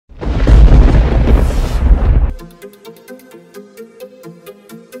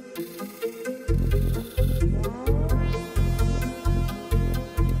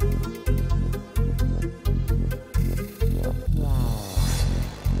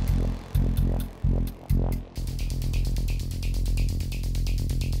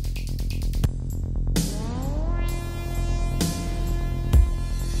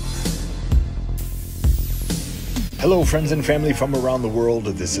Hello friends and family from around the world,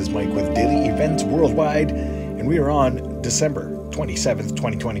 this is Mike with Daily Events Worldwide, and we are on December 27th,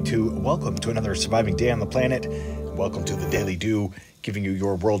 2022. Welcome to another surviving day on the planet, and welcome to the Daily Do, giving you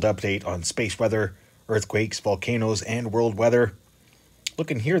your world update on space weather, earthquakes, volcanoes, and world weather.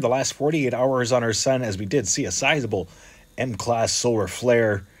 Looking here the last 48 hours on our sun, as we did see a sizable M-class solar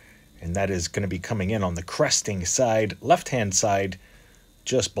flare, and that is going to be coming in on the cresting side, left-hand side,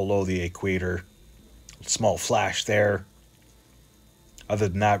 just below the equator. Small flash there. Other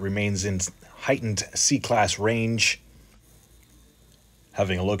than that, remains in heightened C-class range.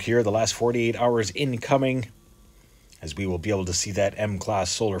 Having a look here, the last 48 hours incoming, as we will be able to see that M-class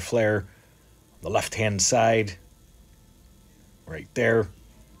solar flare on the left-hand side, right there.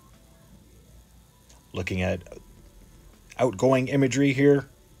 Looking at outgoing imagery here.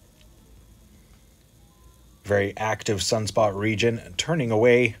 Very active sunspot region, turning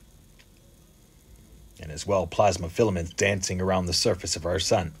away. And as well, plasma filaments dancing around the surface of our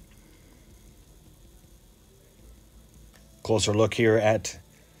sun. Closer look here at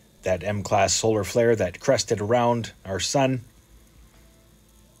that M-class solar flare that crested around our sun.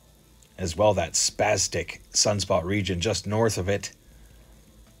 As well, that spastic sunspot region just north of it.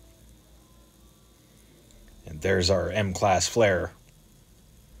 And there's our M-class flare.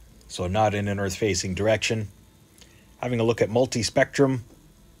 So not in an Earth-facing direction. Having a look at multispectrum.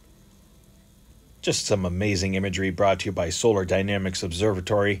 Just some amazing imagery brought to you by Solar Dynamics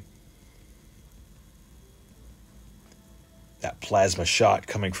Observatory. That plasma shot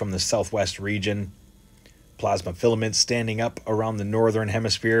coming from the southwest region. Plasma filaments standing up around the northern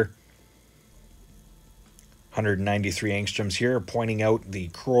hemisphere. 193 angstroms here, pointing out the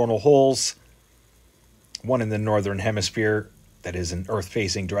coronal holes. One in the northern hemisphere that is in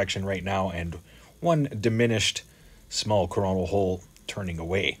Earth-facing direction right now, and one diminished small coronal hole turning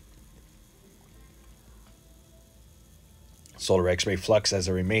away. Solar X-ray flux as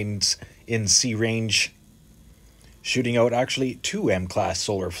it remains in C range. Shooting out actually two M-class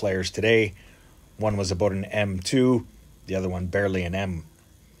solar flares today. One was about an M2, the other one barely an M.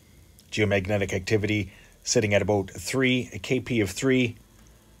 Geomagnetic activity sitting at about 3, a KP of 3,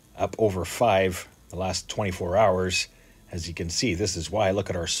 up over 5 the last 24 hours. As you can see, this is why.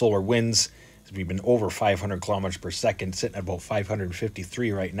 Look at our solar winds. We've been over 500 kilometers per second, sitting at about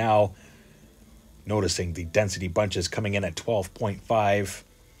 553 right now. Noticing the density bunches coming in at 12.5.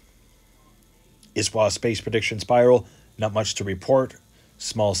 ISWA space prediction spiral, not much to report.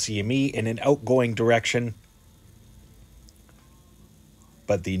 Small CME in an outgoing direction.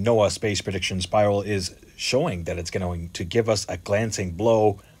 But the NOAA space prediction spiral is showing that it's going to give us a glancing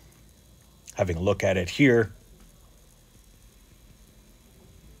blow. Having a look at it here.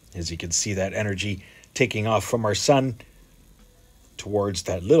 As you can see, that energy taking off from our sun towards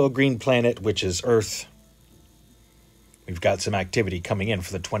that little green planet, which is Earth. We've got some activity coming in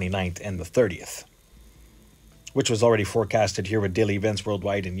for the 29th and the 30th, which was already forecasted here with Daily Events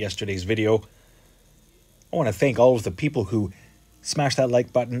Worldwide in yesterday's video. I want to thank all of the people who smash that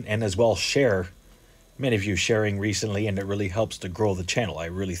like button and as well share. Many of you sharing recently, and it really helps to grow the channel. I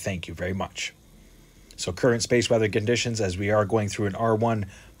really thank you very much. So current space weather conditions, as we are going through an R1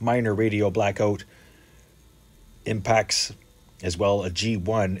 minor radio blackout, impacts as well a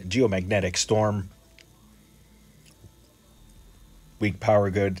G1 geomagnetic storm. Weak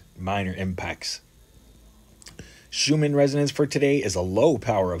power good, minor impacts. Schumann resonance for today is a low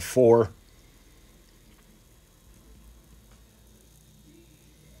power of 4.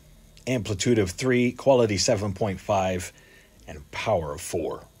 Amplitude of 3, quality 7.5, and power of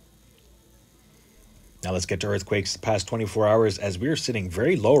 4. Now let's get to earthquakes the past 24 hours, as we're sitting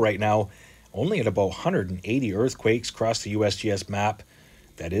very low right now, only at about 180 earthquakes across the USGS map.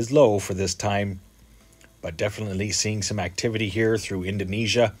 That is low for this time, but definitely seeing some activity here through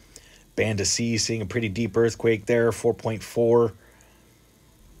Indonesia. Banda Sea seeing a pretty deep earthquake there, 4.4.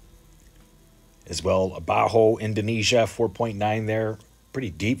 As well, Bajo, Indonesia, 4.9 there. Pretty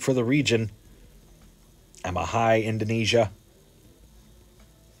deep for the region. Amahai, Indonesia.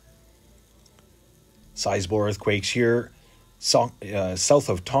 Sizable earthquakes here. South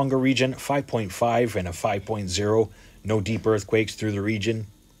of Tonga region, 5.5 and a 5.0. No deep earthquakes through the region.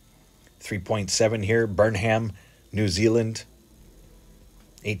 3.7 here, Burnham, New Zealand.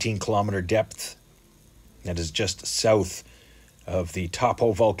 18-kilometer depth. That is just south of the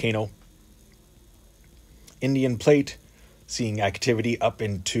Taupo volcano. Indian Plate, seeing activity up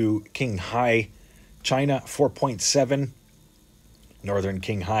into Qinghai, China, 4.7. Northern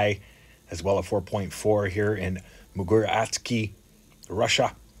Qinghai, as well as 4.4 here in Muguratski,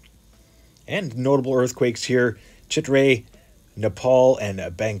 Russia. And notable earthquakes here, Chitray, Nepal, and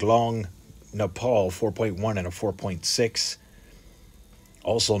Banglong, Nepal, 4.1 and a 4.6.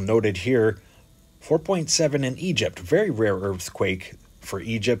 Also noted here, 4.7 in Egypt. Very rare earthquake for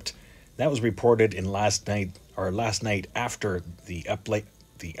Egypt. That was reported in last night after the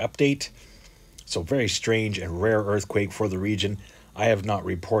update. So very strange and rare earthquake for the region. I have not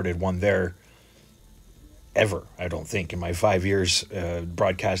reported one there ever, I don't think, in my 5 years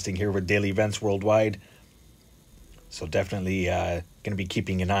broadcasting here with Daily Events Worldwide. So definitely going to be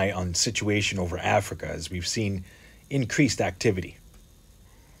keeping an eye on the situation over Africa as we've seen increased activity.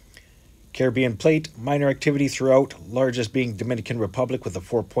 Caribbean plate, minor activity throughout, largest being Dominican Republic with a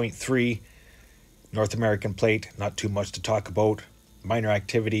 4.3. North American plate, not too much to talk about. Minor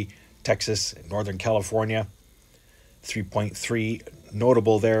activity, Texas, Northern California, 3.3.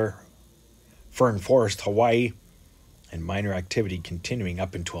 Notable there, Fern Forest, Hawaii, and minor activity continuing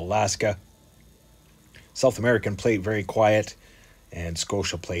up into Alaska. South American plate, very quiet, and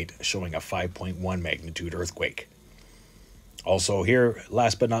Scotia plate showing a 5.1 magnitude earthquake. Also here,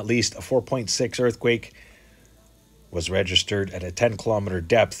 last but not least, a 4.6 earthquake was registered at a 10-kilometer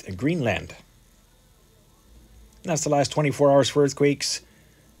depth in Greenland. And that's the last 24 hours for earthquakes.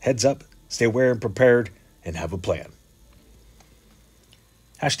 Heads up, stay aware and prepared, and have a plan.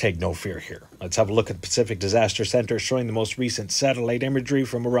 Hashtag no fear here. Let's have a look at the Pacific Disaster Center showing the most recent satellite imagery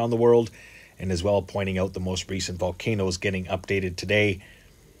from around the world, and as well pointing out the most recent volcanoes getting updated today.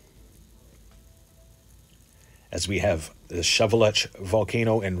 As we have the Shevelech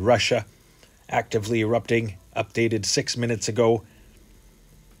volcano in Russia actively erupting, updated 6 minutes ago.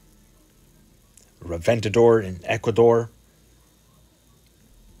 Reventador in Ecuador.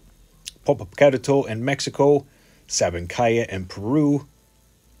 Popocatépetl in Mexico. Sabancaya in Peru.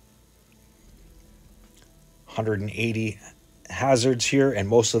 180 hazards here, and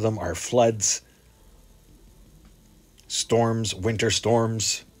most of them are floods, storms, winter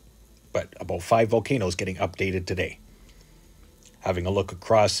storms, but about 5 volcanoes getting updated today. Having a look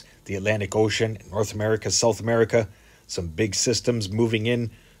across the Atlantic Ocean, North America, South America, some big systems moving in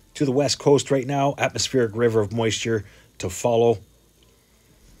to the west coast right now. Atmospheric river of moisture to follow.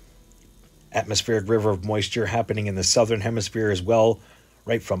 Atmospheric river of moisture happening in the southern hemisphere as well,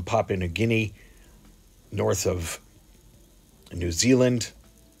 right from Papua New Guinea, north of New Zealand.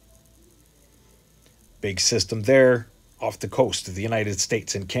 Big system there off the coast of the United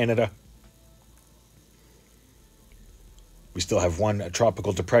States and Canada. We still have one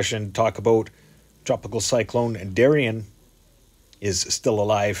tropical depression to talk about. Tropical cyclone Darian is still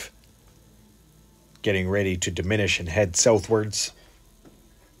alive, getting ready to diminish and head southwards.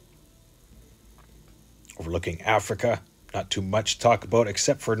 Overlooking Africa, not too much to talk about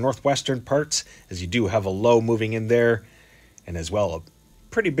except for northwestern parts, as you do have a low moving in there, and as well a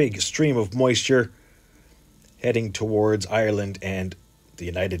pretty big stream of moisture heading towards Ireland and the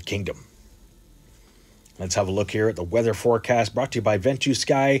United Kingdom. Let's have a look here at the weather forecast brought to you by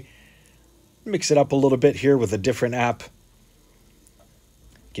VentuSky. Mix it up a little bit here with a different app.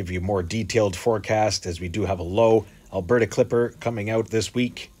 Give you a more detailed forecast as we do have a low. Alberta Clipper coming out this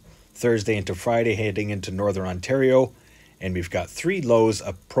week, Thursday into Friday, heading into northern Ontario. And we've got 3 lows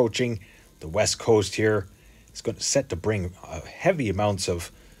approaching the west coast here. It's going to set to bring heavy amounts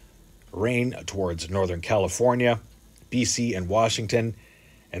of rain towards northern California, BC, and Washington.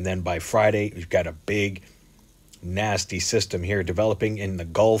 And then by Friday, we've got a big, nasty system here developing in the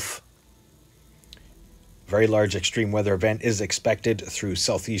Gulf. Very large extreme weather event is expected through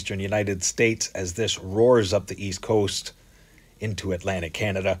southeastern United States as this roars up the east coast into Atlantic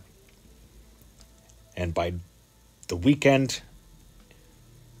Canada. And by the weekend,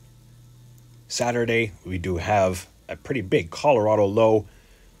 Saturday, we do have a pretty big Colorado low.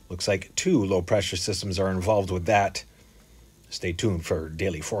 Looks like 2 low pressure systems are involved with that. Stay tuned for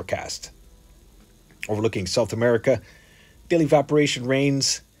daily forecast. Overlooking South America, daily evaporation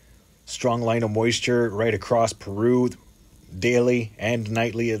rains, strong line of moisture right across Peru, daily and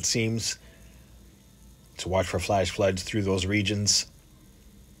nightly it seems. So watch for flash floods through those regions.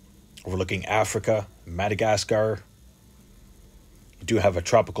 Overlooking Africa, Madagascar. You do have a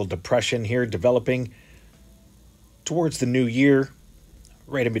tropical depression here developing towards the new year,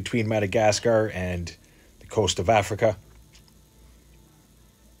 right in between Madagascar and the coast of Africa.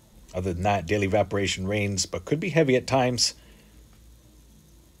 Other than that, daily evaporation rains, but could be heavy at times.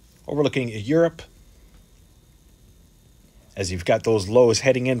 Overlooking Europe, as you've got those lows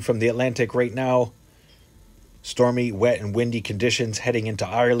heading in from the Atlantic right now. Stormy, wet, and windy conditions heading into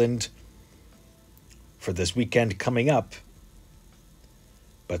Ireland for this weekend coming up.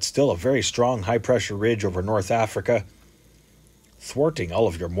 But still a very strong high-pressure ridge over North Africa, thwarting all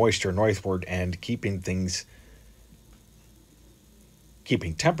of your moisture northward and keeping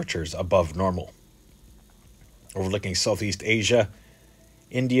keeping temperatures above normal. Overlooking Southeast Asia,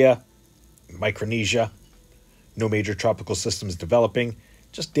 India, Micronesia, no major tropical systems developing,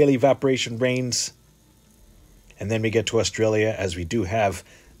 just daily evaporation rains. And then we get to Australia, as we do have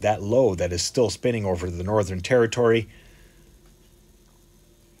that low that is still spinning over the Northern Territory.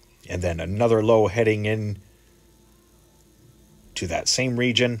 And then another low heading in to that same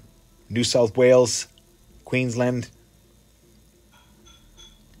region, New South Wales, Queensland.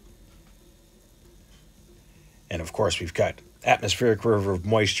 And of course, we've got atmospheric river of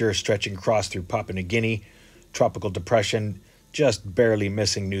moisture stretching across through Papua New Guinea, tropical depression just barely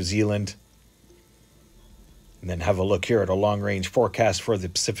missing New Zealand. And then have a look here at a long-range forecast for the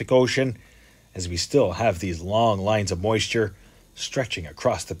Pacific Ocean, as we still have these long lines of moisture stretching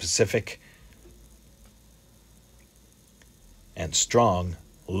across the Pacific, and strong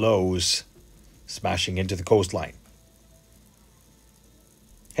lows smashing into the coastline.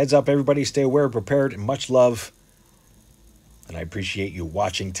 Heads up, everybody, stay aware, prepared, and much love. And I appreciate you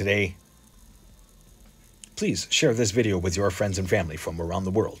watching today. Please share this video with your friends and family from around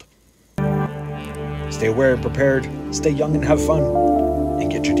the world. Stay aware and prepared, stay young and have fun, and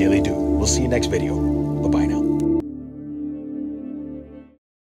get your daily dew. We'll see you next video. Bye-bye now.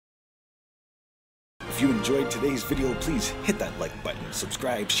 If you enjoyed today's video, please hit that like button,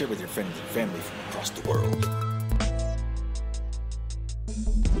 subscribe, share with your friends and family from across the world.